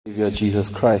Savior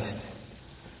Jesus Christ.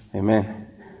 Amen.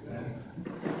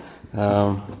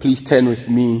 Please turn with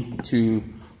me to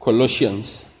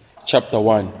Colossians chapter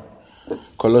 1.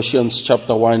 Colossians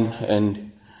chapter 1,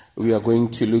 and we are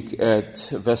going to look at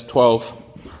verse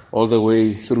 12 all the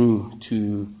way through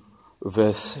to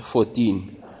verse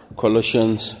 14.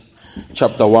 Colossians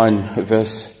chapter 1,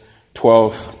 verse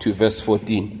 12 to verse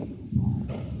 14.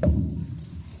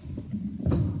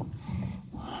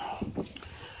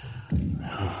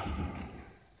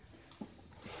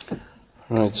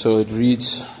 Right, so it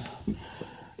reads,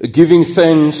 "Giving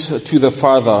thanks to the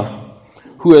Father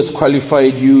who has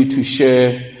qualified you to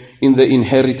share in the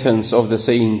inheritance of the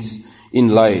saints in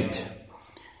light.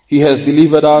 He has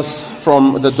delivered us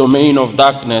from the domain of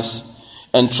darkness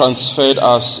and transferred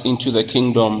us into the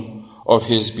kingdom of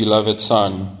his beloved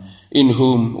Son, in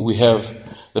whom we have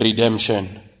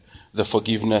redemption, the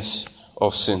forgiveness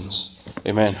of sins."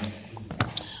 Amen.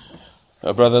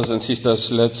 Brothers and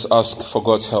sisters, let's ask for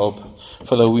God's help.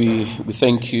 Father, we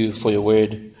thank you for your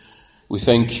word. We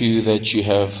thank you that you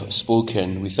have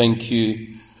spoken. We thank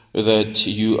you that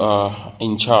you are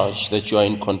in charge, that you are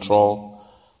in control.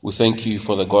 We thank you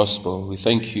for the gospel. We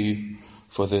thank you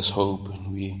for this hope.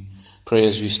 And we pray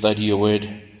as we study your word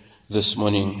this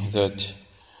morning that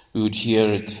we would hear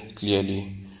it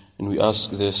clearly. And we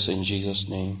ask this in Jesus'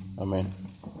 name. Amen.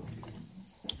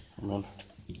 Amen.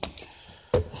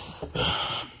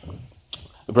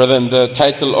 Brethren, the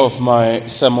title of my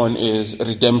sermon is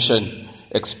Redemption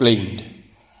Explained.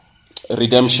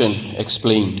 Redemption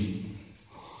Explained.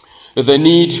 The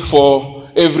need for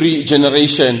every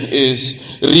generation is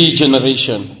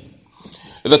regeneration.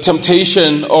 The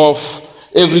temptation of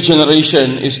every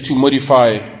generation is to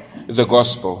modify the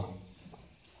gospel.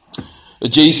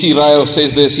 J.C. Ryle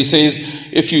says this. He says,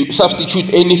 if you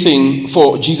substitute anything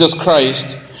for Jesus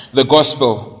Christ, the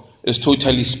gospel is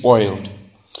totally spoiled.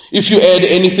 If you add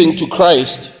anything to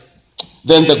Christ,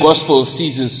 then the gospel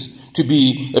ceases to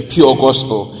be a pure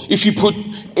gospel. If you put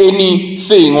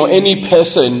anything or any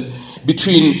person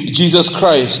between Jesus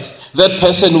Christ, that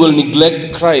person will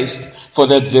neglect Christ for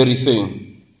that very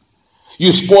thing.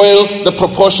 You spoil the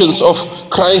proportions of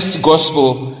Christ's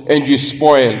gospel and you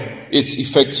spoil its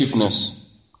effectiveness.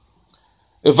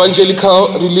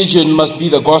 Evangelical religion must be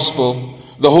the gospel,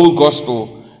 the whole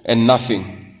gospel, and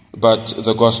nothing but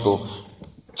the gospel.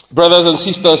 Brothers and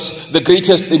sisters, the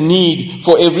greatest need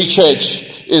for every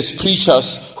church is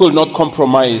preachers who will not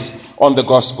compromise on the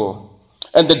gospel.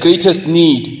 And the greatest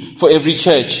need for every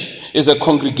church is a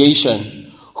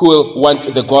congregation who will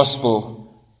want the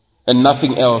gospel and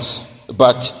nothing else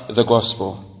but the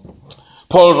gospel.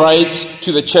 Paul writes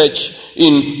to the church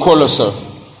in Colossae.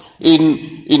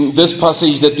 In this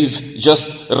passage that we've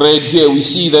just read here, we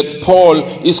see that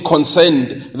Paul is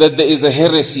concerned that there is a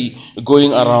heresy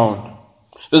going around.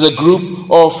 There's a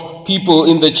group of people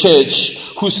in the church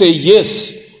who say,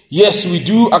 yes, we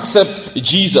do accept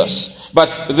Jesus,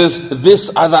 but there's this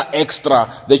other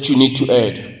extra that you need to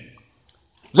add.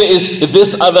 There is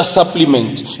this other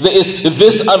supplement. There is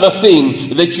this other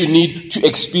thing that you need to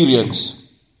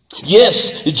experience.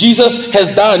 Yes, Jesus has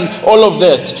done all of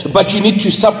that, but you need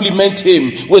to supplement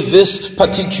him with this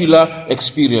particular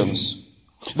experience.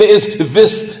 There is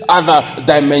this other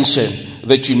dimension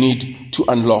that you need to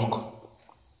unlock.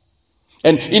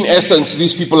 And in essence,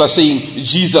 these people are saying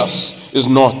Jesus is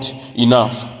not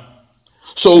enough.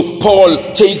 So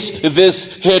Paul takes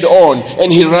this head on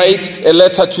and he writes a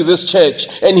letter to this church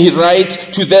and he writes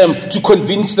to them to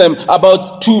convince them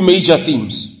about two major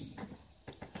themes.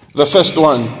 The first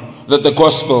one, that the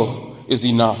gospel is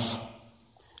enough.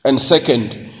 And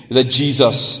second, that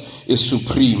Jesus is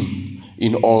supreme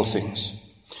in all things.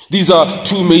 These are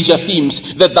two major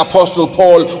themes that the Apostle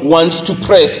Paul wants to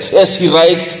press as he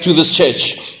writes to this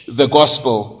church. The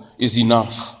gospel is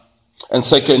enough. And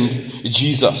second,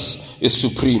 Jesus is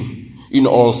supreme in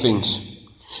all things.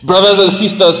 Brothers and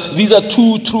sisters, these are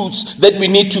two truths that we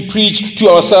need to preach to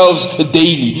ourselves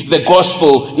daily. The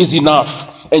gospel is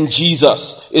enough, and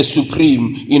Jesus is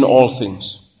supreme in all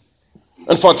things.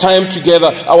 And for time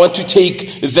together, I want to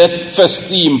take that first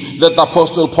theme that the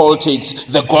Apostle Paul takes,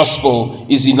 the gospel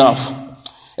is enough.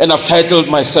 And I've titled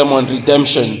my sermon,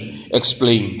 Redemption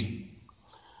Explained.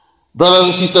 Brothers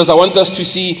and sisters, I want us to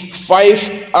see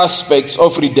 5 aspects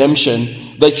of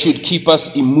redemption that should keep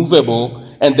us immovable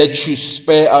and that should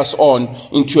spur us on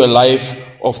into a life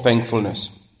of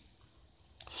thankfulness.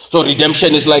 So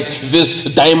redemption is like this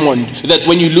diamond that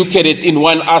when you look at it in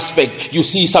one aspect, you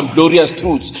see some glorious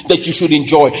truths that you should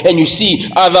enjoy. And you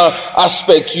see other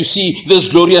aspects, you see this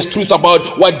glorious truth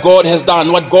about what God has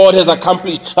done, what God has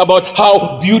accomplished, about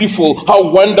how beautiful, how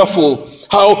wonderful,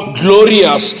 how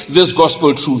glorious this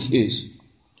gospel truth is.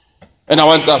 And I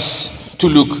want us to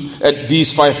look at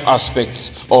these 5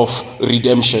 aspects of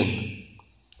redemption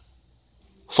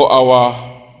for our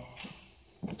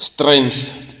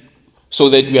strength, so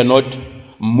that we are not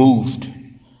moved,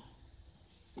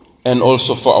 and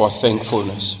also for our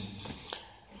thankfulness.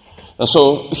 And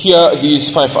so here are these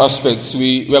 5 aspects.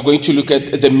 We are going to look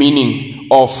at the meaning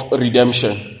of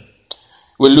redemption.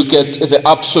 We'll look at the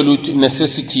absolute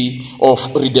necessity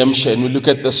of redemption. We'll look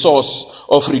at the source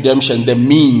of redemption, the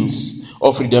means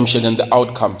of redemption, and the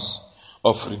outcomes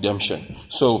of redemption.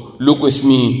 So look with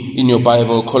me in your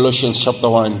Bible, Colossians chapter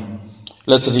 1.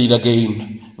 Let's read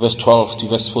again, verse 12 to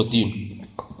verse 14.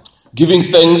 Giving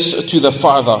thanks to the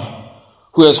Father,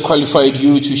 who has qualified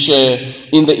you to share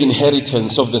in the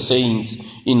inheritance of the saints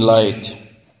in light.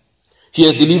 He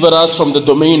has delivered us from the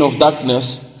domain of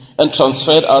darkness and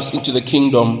transferred us into the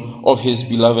kingdom of his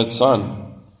beloved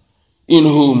Son, in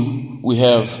whom we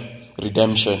have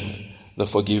redemption, the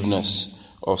forgiveness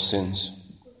of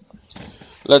sins.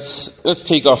 Let's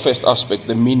take our first aspect,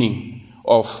 the meaning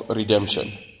of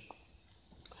redemption.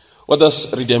 What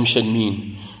does redemption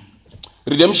mean?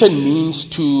 Redemption means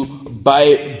to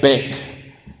buy back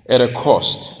at a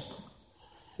cost.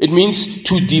 It means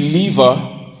to deliver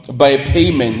by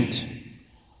payment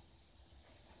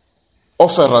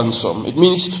of a ransom. It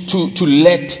means to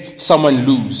let someone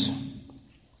lose.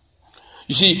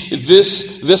 You see,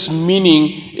 this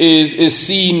meaning is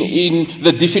seen in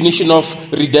the definition of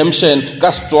redemption.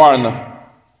 Ka Setswana,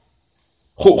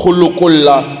 go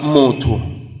lokolla motho,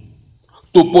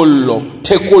 topollo,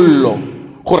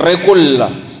 tekollo, go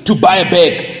rekolla, to buy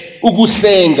back.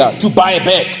 Ukuhlenga, to buy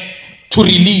back, to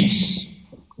release.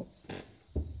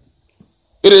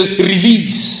 It is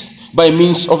release by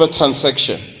means of a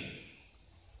transaction.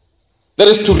 That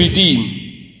is to redeem.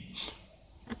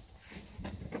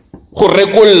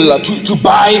 To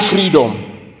buy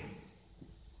freedom.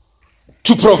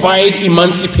 To provide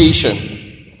emancipation.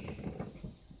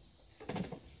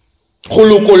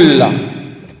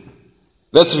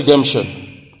 That's redemption.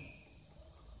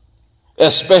 A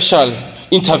special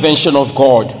intervention of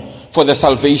God for the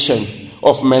salvation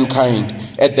of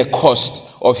mankind at the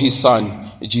cost of his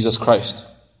Son, Jesus Christ.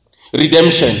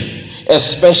 Redemption, a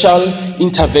special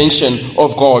intervention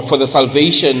of God for the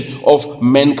salvation of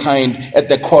mankind at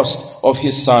the cost of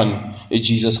his Son,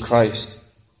 Jesus Christ.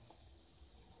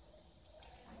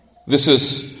 This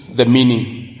is the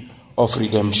meaning of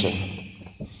redemption.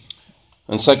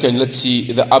 And second, let's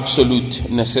see the absolute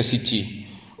necessity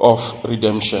of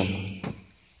redemption.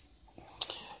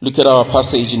 Look at our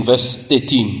passage in verse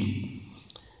 13.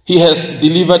 He has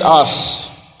delivered us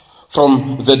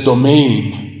from the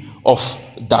domain of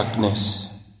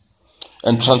darkness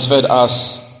and transferred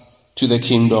us to the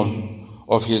kingdom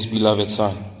of his beloved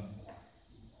Son.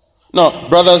 Now,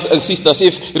 brothers and sisters,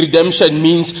 if redemption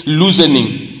means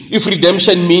loosening, if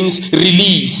redemption means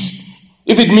release,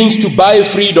 if it means to buy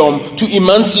freedom, to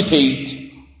emancipate,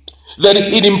 then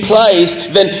it implies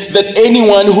then that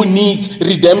anyone who needs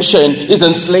redemption is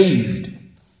enslaved,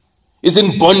 is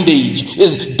in bondage,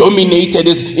 is dominated,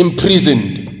 is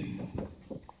imprisoned.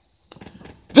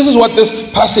 This is what this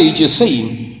passage is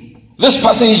saying. This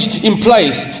passage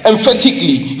implies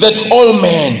emphatically that all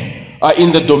men are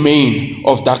in the domain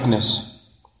of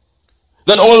darkness.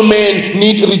 That all men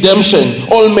need redemption.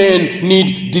 All men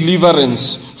need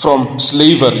deliverance from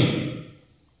slavery.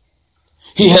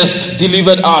 He has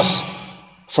delivered us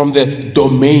from the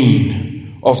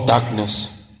domain of darkness.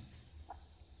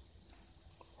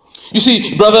 You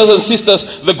see, brothers and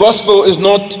sisters, the gospel is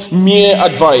not mere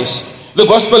advice. The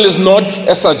gospel is not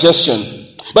a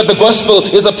suggestion. But the gospel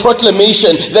is a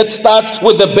proclamation that starts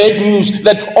with the bad news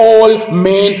that all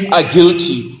men are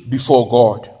guilty before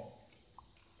God.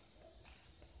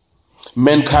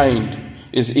 Mankind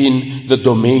is in the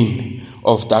domain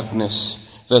of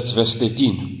darkness. That's verse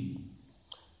 13.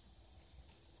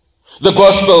 The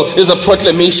gospel is a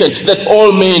proclamation that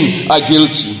all men are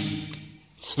guilty.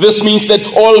 This means that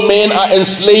all men are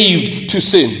enslaved to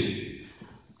sin.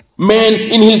 Man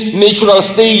in his natural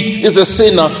state is a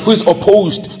sinner who is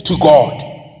opposed to God.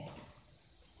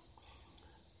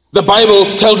 The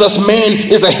Bible tells us man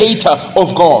is a hater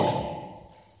of God.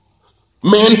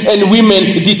 Men and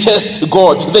women detest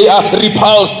God. They are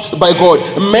repulsed by God.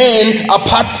 Man,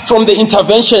 apart from the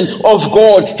intervention of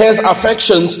God, has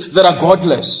affections that are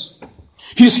godless.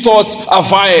 His thoughts are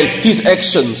vile. His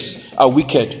actions are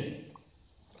wicked.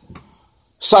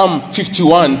 Psalm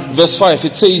 51 verse 5,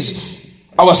 it says,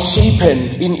 I was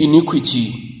shapen in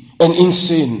iniquity, and in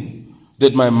sin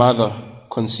did my mother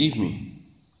conceive me.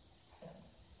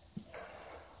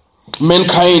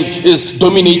 Mankind is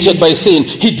dominated by sin.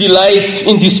 He delights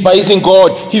in despising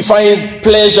God. He finds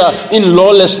pleasure in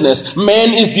lawlessness.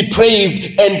 Man is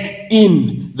depraved and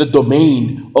in the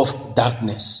domain of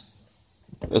darkness.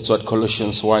 That's what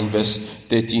Colossians 1 verse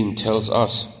 13 tells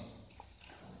us.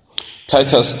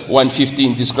 Titus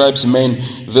 1:15 describes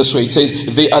men this way. It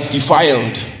says, they are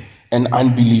defiled and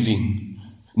unbelieving.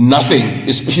 Nothing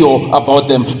is pure about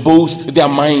them. Both their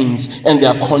minds and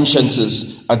their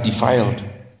consciences are defiled.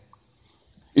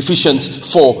 Ephesians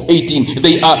 4:18,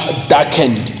 they are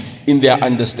darkened in their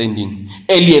understanding,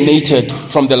 alienated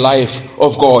from the life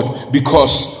of God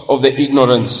because of the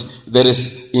ignorance that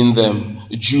is in them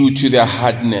due to their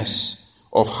hardness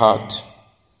of heart.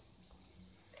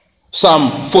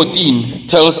 Psalm 14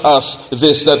 tells us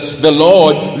this, that the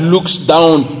Lord looks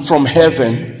down from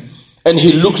heaven and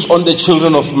he looks on the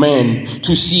children of men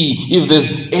to see if there's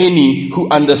any who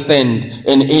understand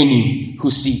and any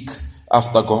who seek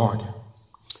after God.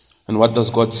 And what does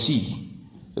God see?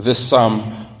 This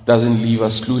psalm doesn't leave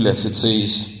us clueless. It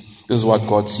says, this is what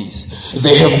God sees.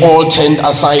 They have all turned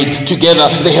aside.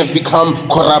 Together they have become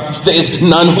corrupt. There is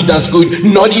none who does good,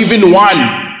 not even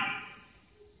one.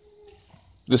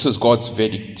 This is God's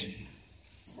verdict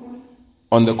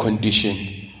on the condition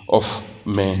of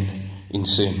man in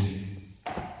sin.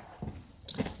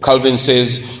 Calvin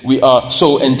says we are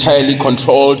so entirely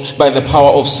controlled by the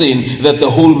power of sin that the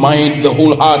whole mind, the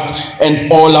whole heart,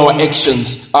 and all our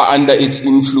actions are under its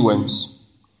influence.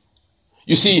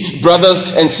 You see, brothers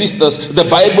and sisters, the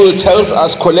Bible tells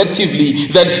us collectively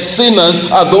that sinners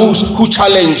are those who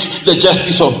challenge the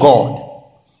justice of God,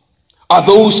 are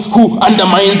those who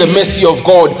undermine the mercy of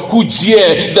God, who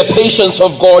jeer the patience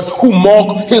of God, who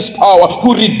mock his power,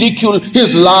 who ridicule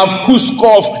his love, who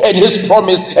scoff at his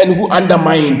promise, and who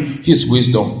undermine his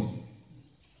wisdom.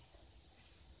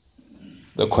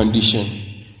 The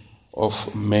condition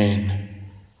of man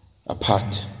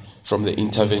apart from the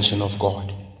intervention of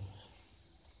God.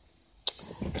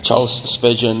 Charles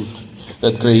Spurgeon,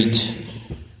 that great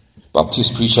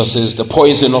Baptist preacher, says the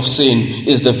poison of sin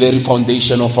is the very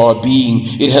foundation of our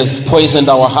being. It has poisoned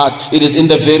our heart. It is in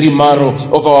the very marrow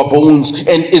of our bones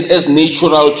and is as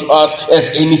natural to us as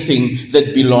anything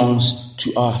that belongs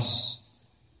to us.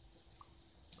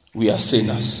 We are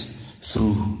sinners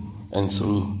through and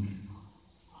through.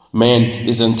 Man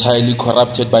is entirely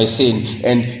corrupted by sin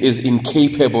and is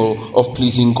incapable of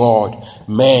pleasing God.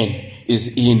 Man is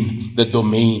in the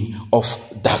domain of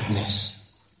darkness.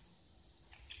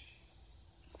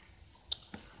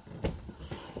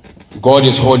 God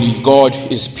is holy, God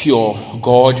is pure,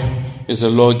 God is a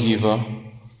lawgiver,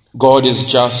 God is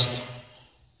just,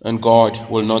 and God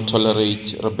will not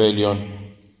tolerate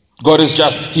rebellion. God is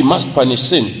just, he must punish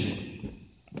sin.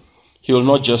 He will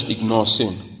not just ignore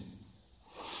sin.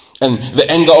 And the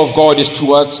anger of God is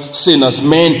towards sinners.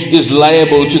 Man is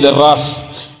liable to the wrath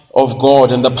of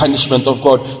God and the punishment of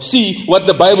God. See what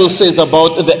the Bible says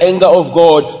about the anger of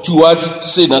God towards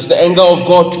sinners, the anger of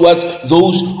God towards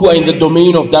those who are in the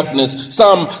domain of darkness.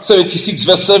 Psalm 76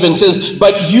 verse 7 says,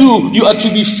 but you are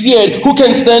to be feared. Who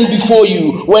can stand before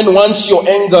you when once your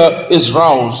anger is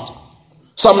roused?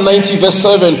 Psalm 90 verse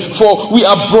 7, for we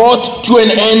are brought to an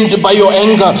end by your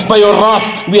anger, by your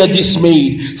wrath we are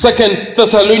dismayed. 2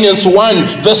 Thessalonians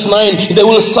 1 verse 9, they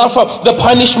will suffer the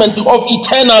punishment of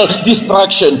eternal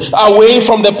destruction, away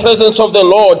from the presence of the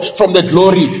Lord, from the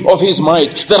glory of his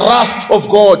might. The wrath of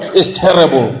God is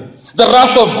terrible. The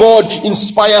wrath of God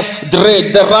inspires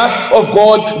dread. The wrath of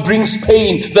God brings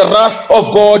pain. The wrath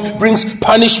of God brings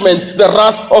punishment. The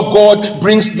wrath of God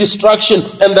brings destruction.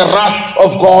 And the wrath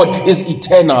of God is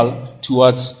eternal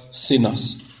towards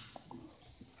sinners.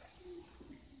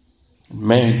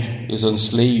 Man is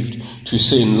enslaved to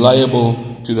sin,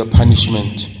 liable to the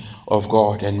punishment of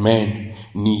God. And man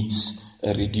needs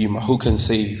a redeemer who can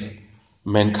save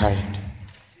mankind.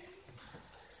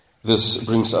 This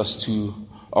brings us to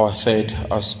our third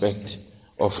aspect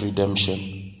of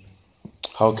redemption.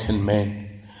 How can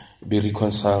man be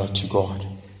reconciled to God?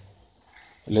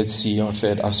 Let's see our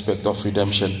third aspect of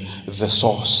redemption, the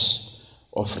source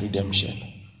of redemption.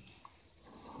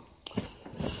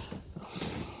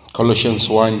 Colossians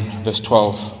 1 verse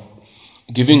 12,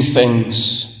 giving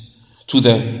thanks to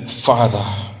the Father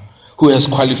who has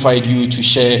qualified you to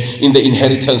share in the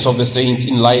inheritance of the saints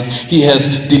in light. He has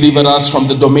delivered us from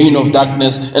the domain of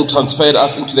darkness and transferred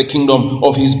us into the kingdom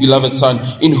of his beloved Son,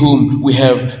 in whom we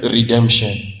have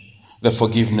redemption, the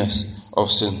forgiveness of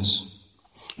sins.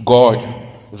 God,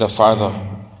 the Father,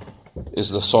 is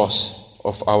the source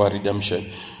of our redemption.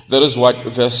 That is what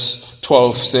verse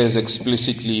 12 says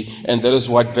explicitly, and that is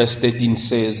what verse 13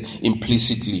 says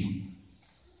implicitly.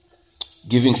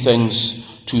 Giving thanks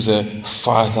to the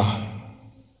Father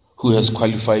who has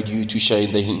qualified you to share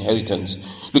in the inheritance.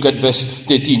 Look at verse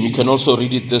 13. You can also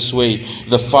read it this way.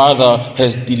 The Father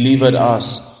has delivered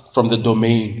us from the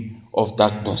domain of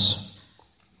darkness.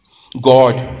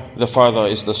 God, the Father,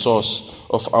 is the source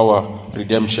of our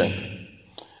redemption.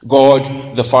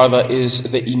 God, the Father,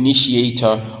 is the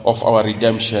initiator of our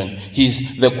redemption.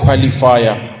 He's the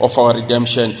qualifier of our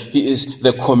redemption. He is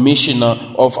the commissioner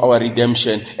of our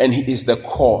redemption. And He is the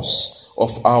cause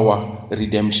of our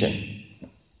redemption.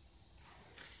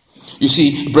 You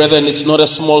see, brethren, it's not a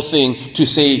small thing to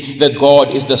say that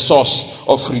God is the source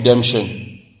of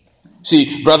redemption.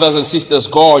 See, brothers and sisters,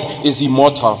 God is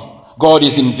immortal. God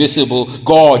is invisible.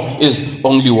 God is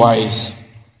only wise.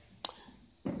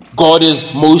 God is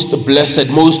most blessed,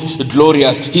 most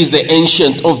glorious. He's the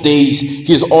Ancient of Days.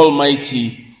 He's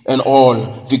almighty and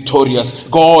all victorious.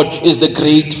 God is the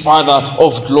great Father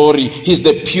of glory. He's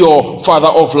the pure Father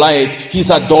of light.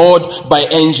 He's adored by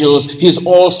angels. He's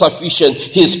all sufficient.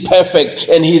 He's perfect,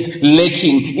 and He's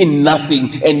lacking in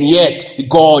nothing. And yet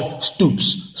God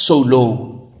stoops so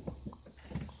low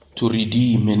to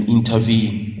redeem and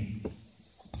intervene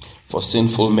for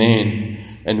sinful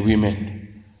men and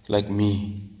women like me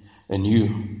and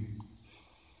you.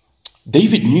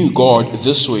 David knew God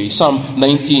this way. Psalm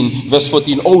 19 verse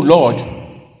 14. O Lord,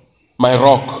 my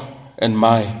rock and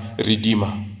my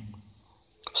redeemer.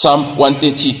 Psalm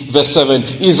 130 verse 7.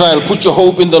 Israel, put your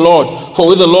hope in the Lord, for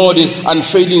with the Lord is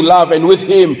unfailing love, and with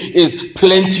Him is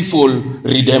plentiful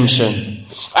redemption.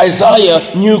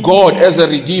 Isaiah knew God as a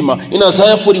redeemer. In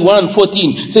Isaiah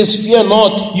 41:14 says, fear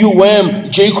not, you worm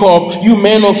Jacob, you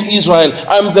men of Israel.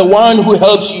 I am the one who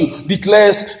helps you,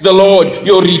 declares the Lord,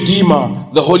 your Redeemer,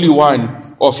 the Holy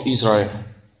One of Israel.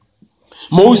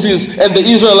 Moses and the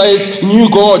Israelites knew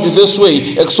God this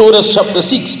way. Exodus chapter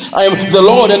 6. I am the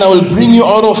Lord, and I will bring you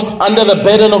out of under the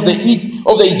burden of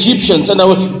the Egyptians, and I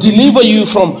will deliver you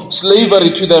from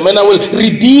slavery to them, and I will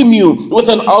redeem you with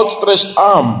an outstretched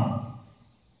arm.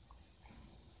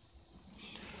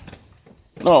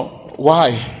 Now,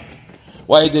 why?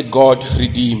 Why did God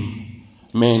redeem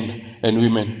men and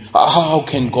women? How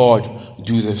can God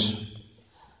do this?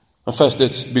 First,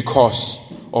 it's because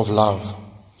of love.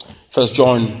 1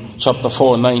 John chapter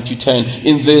 4, 9-10.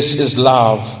 In this is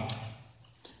love.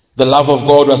 The love of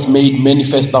God was made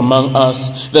manifest among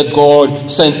us, that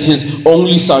God sent His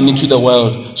only Son into the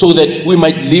world, so that we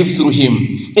might live through Him.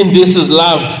 In this is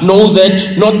love. Know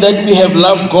that, not that we have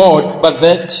loved God, but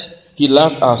that He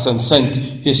loved us and sent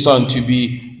His Son to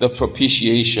be the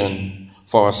propitiation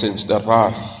for our sins, the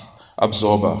wrath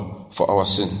absorber for our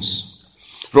sins.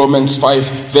 Romans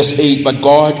 5 verse 8, but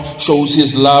God shows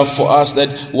His love for us,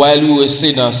 that while we were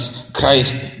sinners,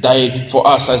 Christ died for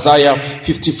us. Isaiah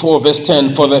 54 verse 10,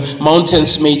 for the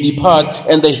mountains may depart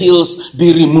and the hills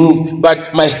be removed,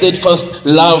 but my steadfast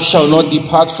love shall not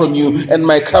depart from you, and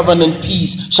my covenant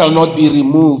peace shall not be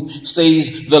removed,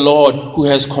 says the Lord who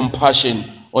has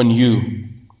compassion on you.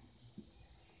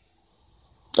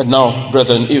 And now,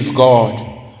 brethren, if God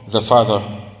the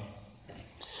Father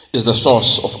is the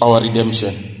source of our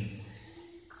redemption,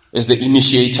 is the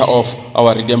initiator of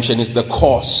our redemption, is the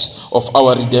cause of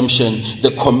our redemption,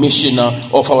 the commissioner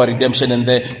of our redemption, and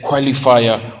the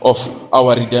qualifier of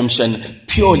our redemption,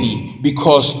 purely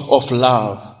because of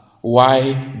love,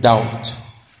 why doubt?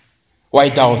 Why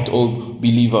doubt, O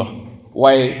believer?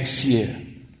 Why fear?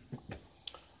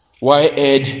 Why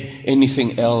add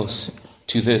anything else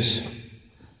to this?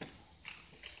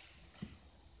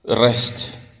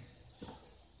 Rest.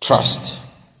 Trust.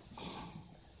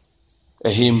 A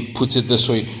hymn puts it this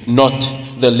way: not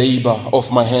the labor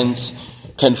of my hands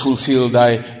can fulfill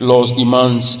thy law's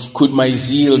demands. Could my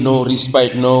zeal no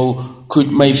respite know? Could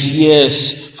my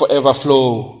fears forever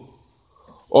flow?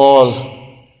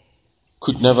 All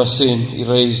could never sin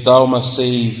erase. Thou must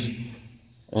save,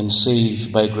 and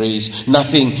save by grace.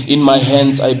 Nothing in my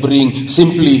hands I bring,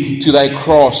 simply to thy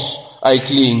cross I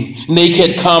cling.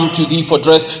 Naked come to thee for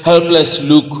dress, helpless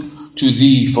look to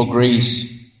thee for grace.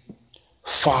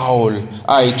 Foul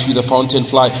I to the fountain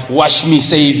fly, wash me,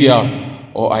 Savior,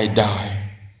 or I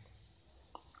die.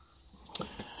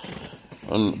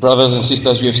 And brothers and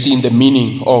sisters, we have seen the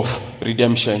meaning of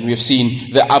redemption. We have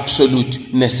seen the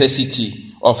absolute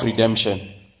necessity of redemption.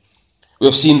 We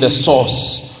have seen the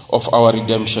source of our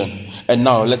redemption. And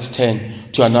now let's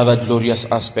turn to another glorious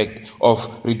aspect of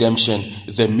redemption,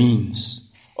 the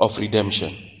means of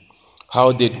redemption.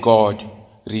 How did God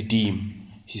redeem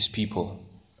His people?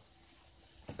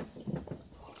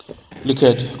 Look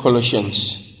at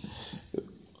Colossians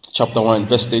chapter 1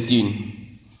 verse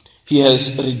 13. He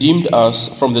has redeemed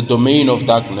us from the domain of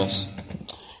darkness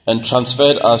and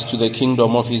transferred us to the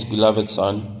kingdom of his beloved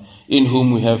Son, in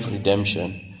whom we have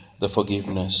redemption, the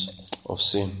forgiveness of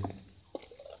sin.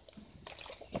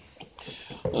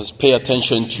 Let's pay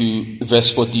attention to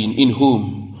verse 14, in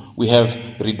whom we have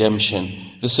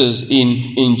redemption. This is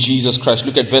in Jesus Christ.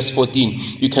 Look at verse 14.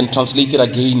 You can translate it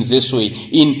again this way.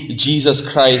 In Jesus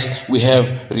Christ we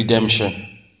have redemption.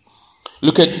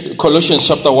 Look at Colossians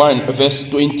chapter 1, verse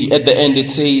 20. At the end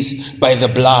it says, by the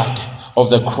blood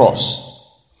of the cross.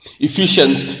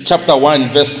 Ephesians chapter 1,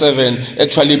 verse 7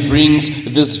 actually brings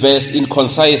this verse in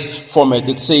concise format.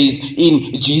 It says,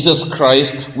 in Jesus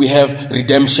Christ we have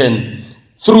redemption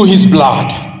through his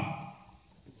blood,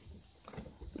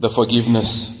 the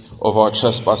forgiveness of our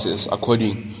trespasses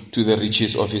according to the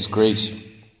riches of his grace.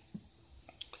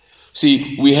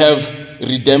 See, we have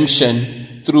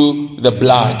redemption through the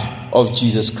blood of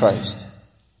Jesus Christ.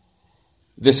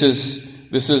 This is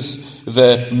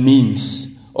the means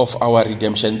of our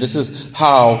redemption. This is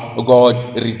how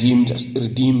God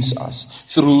redeems us,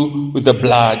 through the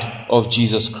blood of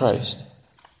Jesus Christ.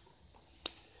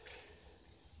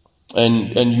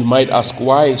 And you might ask,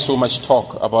 why so much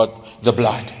talk about the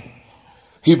blood?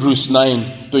 Hebrews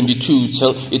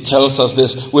 9:22, it tells us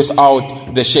this: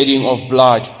 without the shedding of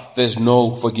blood, there's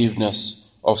no forgiveness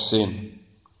of sin.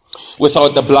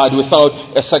 Without the blood,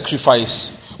 without a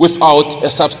sacrifice, without a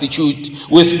substitute,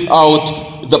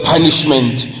 without the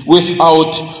punishment,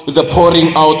 without the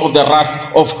pouring out of the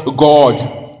wrath of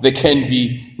God, there can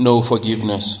be no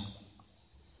forgiveness.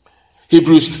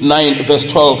 Hebrews 9 verse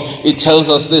 12, it tells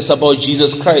us this about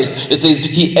Jesus Christ. It says,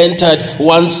 he entered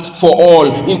once for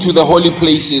all into the holy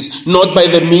places, not by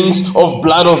the means of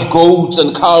blood of goats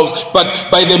and cows,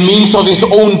 but by the means of his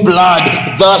own blood,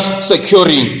 thus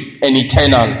securing an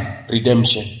eternal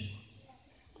redemption.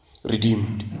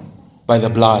 Redeemed by the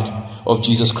blood of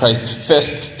Jesus Christ.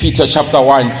 1 Peter chapter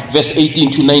 1 verse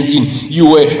 18 to 19.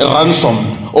 You were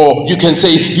ransomed, or you can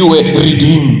say you were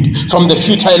redeemed from the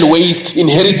futile ways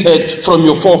inherited from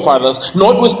your forefathers,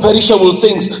 not with perishable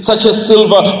things such as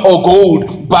silver or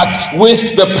gold, but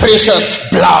with the precious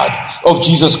blood of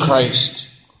Jesus Christ,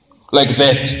 like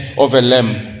that of a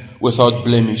lamb without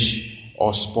blemish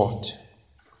or spot.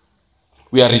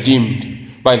 We are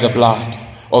redeemed by the blood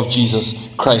of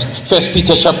Jesus Christ. 1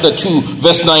 Peter chapter 2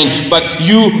 verse 9, but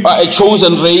you are a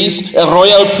chosen race, a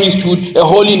royal priesthood, a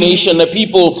holy nation, a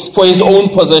people for his own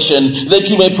possession, that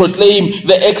you may proclaim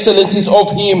the excellencies of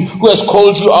him who has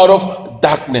called you out of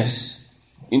darkness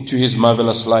into his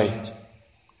marvelous light.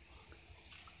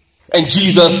 And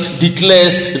Jesus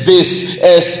declares this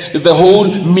as the whole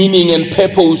meaning and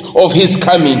purpose of his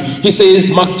coming. He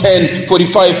says, Mark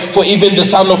 10:45, for even the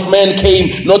Son of Man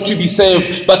came not to be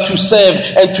served, but to serve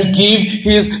and to give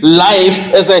his life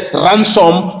as a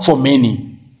ransom for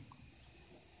many.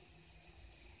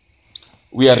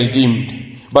 We are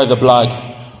redeemed by the blood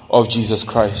of Jesus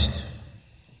Christ.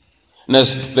 And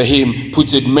as the hymn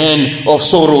puts it, man of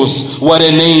sorrows, what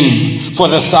a name for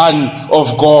the Son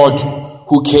of God,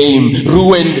 who came,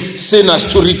 ruined sinners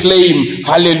to reclaim.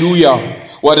 Hallelujah,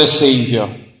 what a Savior.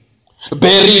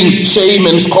 Bearing shame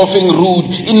and scoffing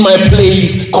rude, in my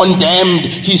place condemned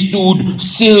he stood,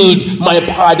 sealed my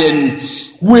pardon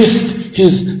with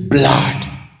his blood.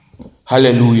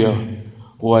 Hallelujah,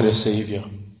 what a Savior.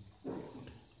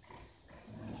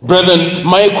 Brethren,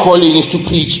 my calling is to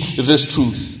preach this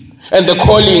truth. And the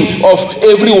calling of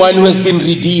everyone who has been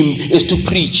redeemed is to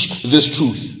preach this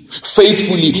truth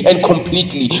faithfully and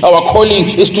completely. Our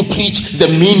calling is to preach the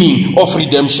meaning of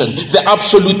redemption, the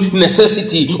absolute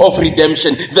necessity of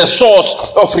redemption, the source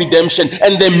of redemption,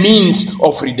 and the means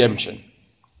of redemption.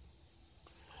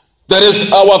 That is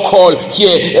our call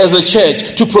here as a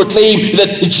church, to proclaim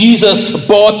that Jesus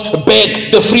bought back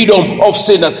the freedom of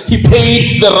sinners. He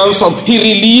paid the ransom. He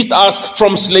released us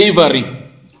from slavery.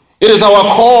 It is our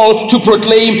call to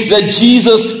proclaim that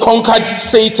Jesus conquered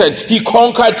Satan. He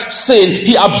conquered sin.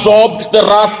 He absorbed the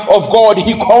wrath of God.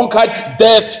 He conquered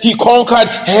death. He conquered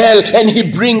hell. And he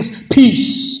brings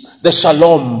peace, the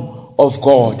shalom of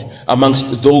God,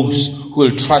 amongst those who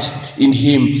will trust in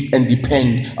him and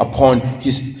depend upon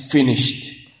his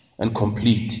finished and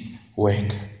complete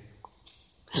work.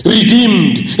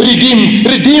 Redeemed, redeemed,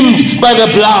 redeemed by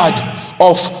the blood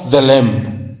of the Lamb.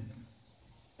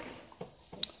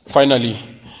 Finally,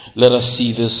 let us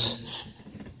see this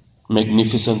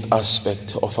magnificent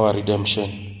aspect of our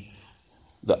redemption,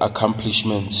 the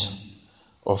accomplishments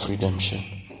of redemption,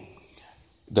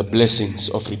 the blessings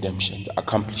of redemption, the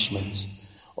accomplishments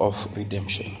of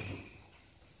redemption.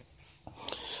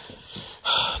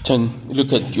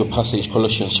 Look at your passage,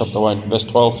 Colossians chapter 1, verse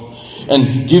 12.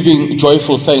 And giving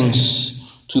joyful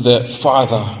thanks to the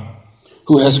Father,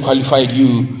 who has qualified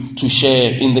you to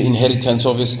share in the inheritance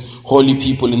of his holy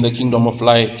people in the kingdom of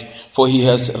light. For he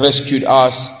has rescued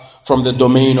us from the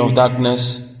domain of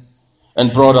darkness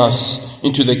and brought us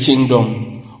into the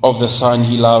kingdom of the Son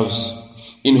he loves,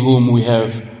 in whom we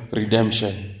have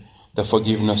redemption, the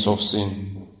forgiveness of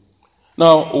sin.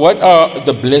 Now, what are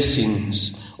the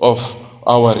blessings of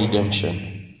our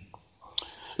redemption?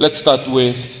 Let's start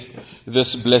with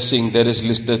this blessing that is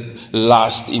listed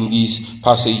last in these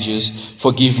passages: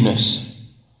 forgiveness.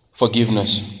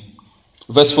 Forgiveness.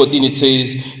 Verse 14, it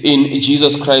says, in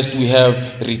Jesus Christ we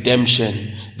have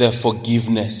redemption, the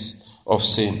forgiveness of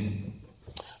sin.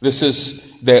 This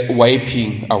is the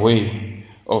wiping away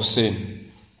of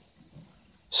sin.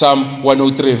 Psalm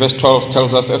 103 verse 12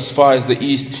 tells us, as far as the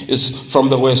east is from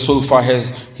the west, so far has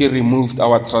he removed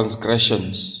our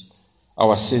transgressions,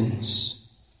 our sins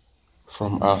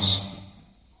from us.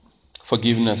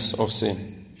 Forgiveness of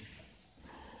sin.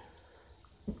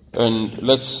 And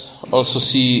let's also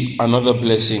see another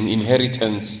blessing: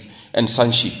 inheritance and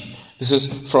sonship. This is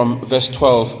from verse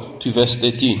 12 to verse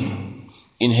 13.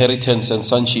 Inheritance and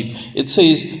sonship. It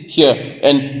says here,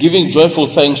 and giving joyful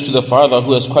thanks to the Father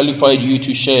who has qualified you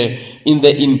to share in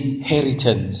the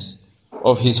inheritance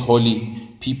of his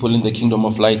holy people in the kingdom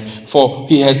of light. For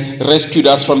he has rescued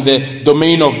us from the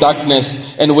domain of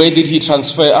darkness. And where did he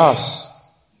transfer us?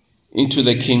 Into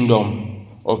the kingdom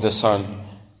of the Son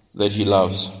that he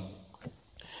loves.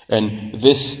 And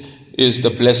this is the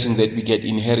blessing that we get: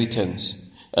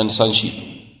 inheritance and sonship.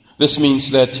 This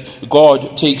means that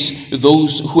God takes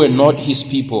those who are not his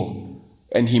people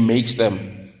and he makes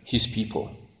them his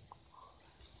people.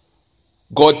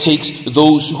 God takes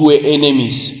those who are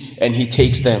enemies and he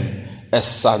takes them as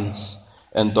sons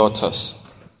and daughters.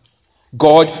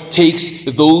 God takes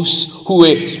those who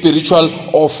are spiritual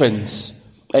orphans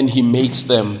and he makes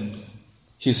them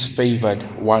his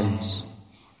favored ones.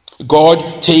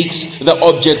 God takes the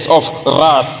objects of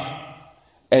wrath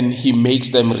and he makes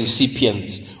them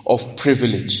recipients of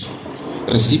privilege,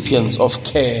 recipients of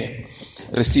care,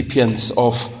 recipients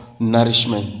of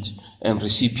nourishment, and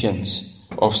recipients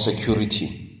of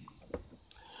security.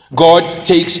 God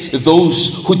takes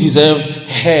those who deserved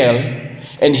hell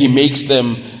and he makes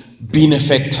them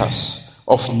benefactors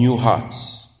of new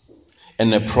hearts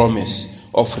and a promise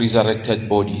of resurrected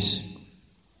bodies.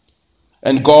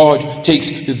 And God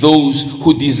takes those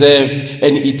who deserved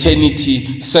an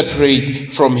eternity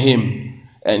separate from him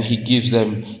and he gives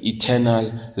them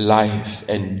eternal life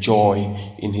and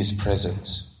joy in his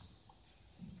presence.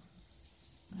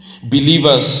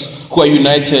 Believers who are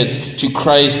united to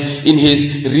Christ in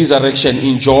his resurrection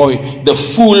enjoy the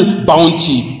full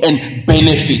bounty and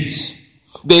benefit.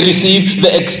 They receive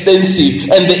the extensive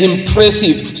and the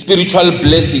impressive spiritual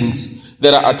blessings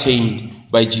that are attained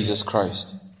by Jesus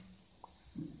Christ.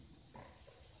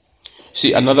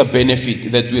 See, another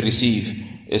benefit that we receive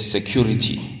is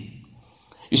security.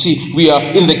 You see, we are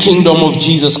in the kingdom of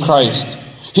Jesus Christ.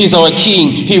 He is our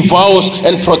King. He vows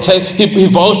He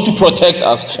vows to protect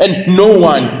us, and no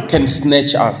one can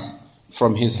snatch us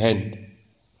from his hand.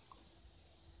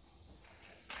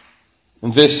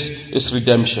 And this is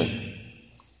redemption.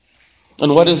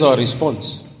 And what is our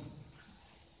response?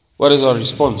 What is our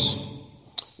response?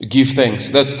 Give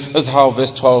thanks. That's how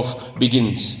verse 12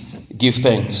 begins. Give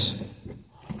thanks.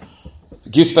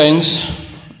 Give thanks,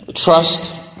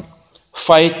 trust,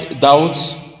 fight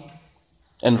doubts,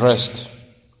 and rest.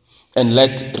 And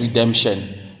let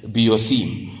redemption be your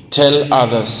theme. Tell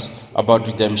others about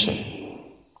redemption.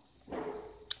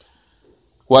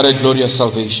 What a glorious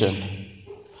salvation.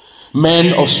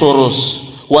 Man of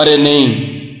sorrows, what a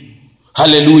name.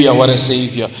 Hallelujah, what a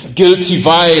Savior. Guilty,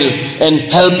 vile, and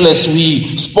helpless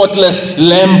we, spotless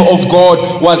Lamb of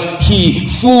God was he.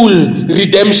 Full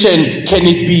redemption can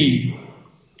it be.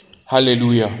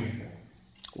 Hallelujah.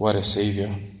 What a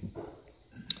Savior.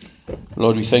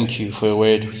 Lord, we thank you for your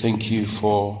word. We thank you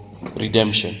for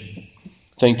redemption.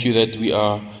 Thank you that we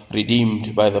are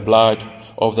redeemed by the blood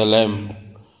of the Lamb.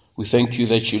 We thank you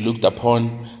that you looked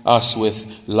upon us with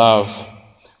love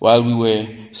while we were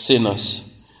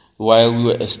sinners, while we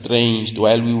were estranged,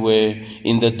 while we were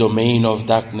in the domain of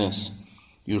darkness.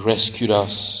 You rescued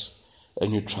us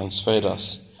and you transferred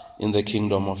us in the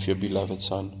kingdom of your beloved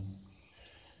Son.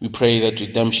 We pray that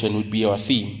redemption would be our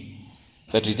theme,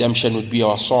 that redemption would be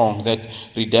our song, that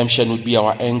redemption would be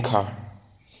our anchor.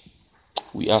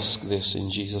 We ask this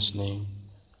in Jesus' name.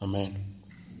 Amen.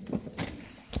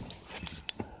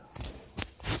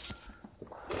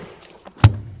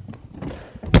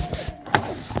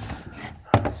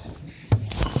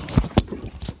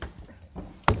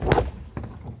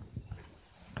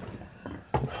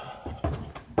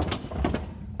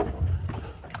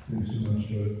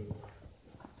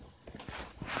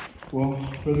 Well,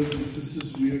 brothers and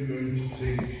sisters, we are going to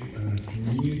take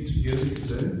communion together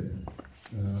today.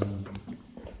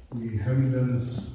 We haven't done this